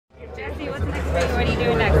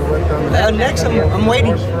Next, I'm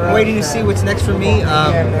waiting. I'm waiting to see what's next for me.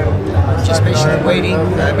 Just patiently waiting.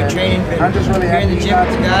 I've been training, been here in the gym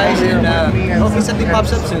with the guys, and hopefully something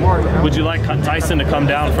pops up soon. Would you like Tyson to come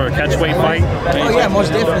down for a catchweight fight? Oh yeah,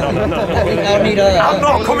 most definitely. I'm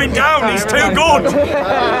not coming down. He's too good.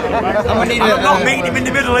 I'm not meeting him in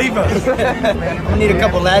the middle either. I'm gonna need a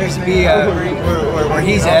couple ladders to be where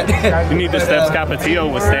he's at. You need the steps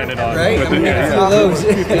Capetillo was standing on. Right? I'm gonna need all those.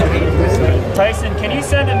 Tyson, can you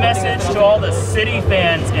send a message to all the City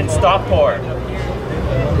fans in Stockport?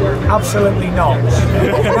 Absolutely not.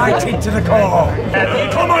 Right into the core.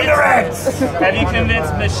 Come on, the Reds! Have you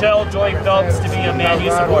convinced Michelle Joy Phelps to be a Man U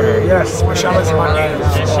supporter? Yes, Michelle is my name.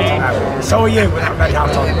 Is she? So are you with that red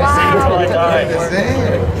hat on.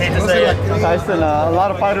 Hate to say it. Tyson, a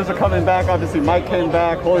lot of fighters are coming back. Obviously, Mike came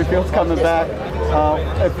back. Holyfield's coming back.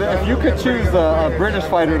 If you could choose a British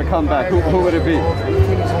fighter to come back, who would it be?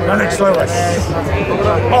 Lennox Lewis.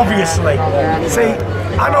 Obviously. See,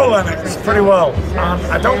 I know Lennox pretty well, and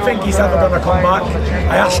I don't think he's ever going to come back.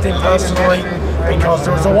 I asked him personally, because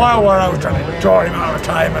there was a while where I was trying to draw him out of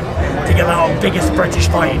retirement to get that biggest British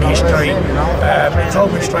fight in history. But he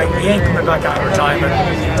told me straight, he ain't coming back out of retirement.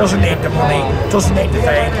 Doesn't need the money, doesn't need the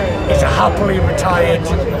fame. He's a happily retired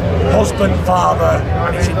husband, father,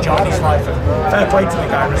 and he's enjoying his life. Fair play to the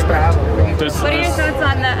guy, respect. What are your thoughts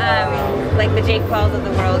on the like the Jake Pauls of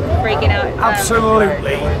the world breaking out?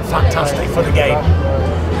 Absolutely fantastic for the game.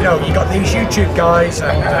 You know, you got these YouTube guys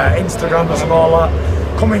and Instagrammers and all that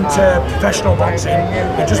coming to professional boxing.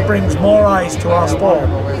 It just brings more eyes to our sport,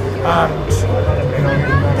 and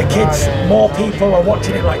the kids, more people are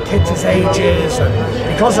watching it, like kids his ages, and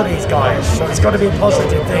because of these guys. So it's got to be a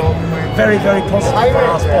positive thing. Very, very positive for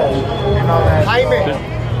our sport.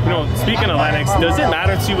 You know, speaking of Lennox, does it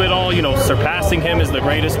matter to you at all, you know, surpassing him as the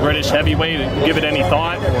greatest British heavyweight? Give it any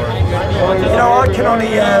thought? Or? You know, I can only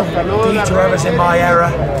beat whoever's in my era.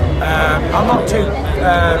 I'm not too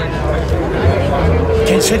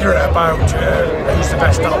considerate about who's the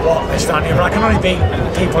best at what, this, that, and the other. I can only beat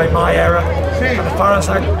people in my era. And as far as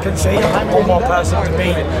I can see, I'm one more person to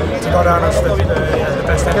beat to go down as the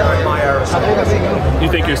best heavyweight in my era. So. Do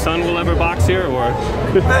you think your son will ever box here, or?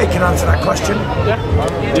 They can answer that question. Yeah.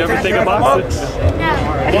 Do you ever think of boxing?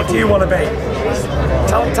 No. What do you want to be?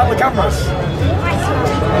 Tell the cameras.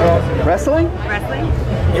 Wrestling? Wrestling?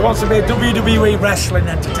 He wants to be a WWE wrestling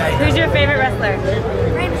entertainer. Who's your favorite wrestler?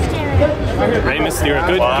 Rey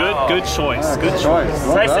Mysterio. Good choice. Good choice.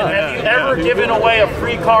 Tyson, have you ever given away a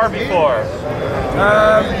free car before?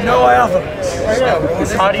 No, I haven't.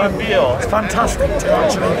 How do you feel? It's fantastic to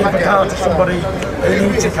actually give a car to somebody who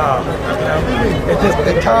needs a car. You know,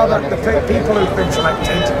 the car that the people who've been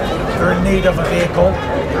selected, they're in need of a vehicle,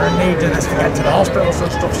 they're in need of this to get to the hospitals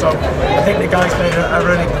and stuff. So I think the guys made a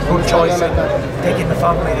really good choice in picking the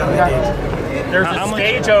family that they did. There's a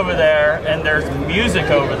stage over there, and there's music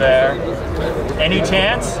over there. Any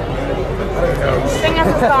chance? Sing us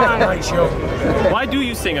a song. Right, sure. Why do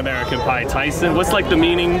you sing American Pie, Tyson? What's like the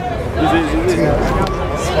meaning?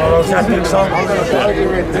 Those epic songs.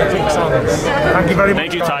 Epic songs. Thank you very much.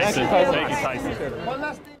 Thank you, Tyson. Thank you, Tyson.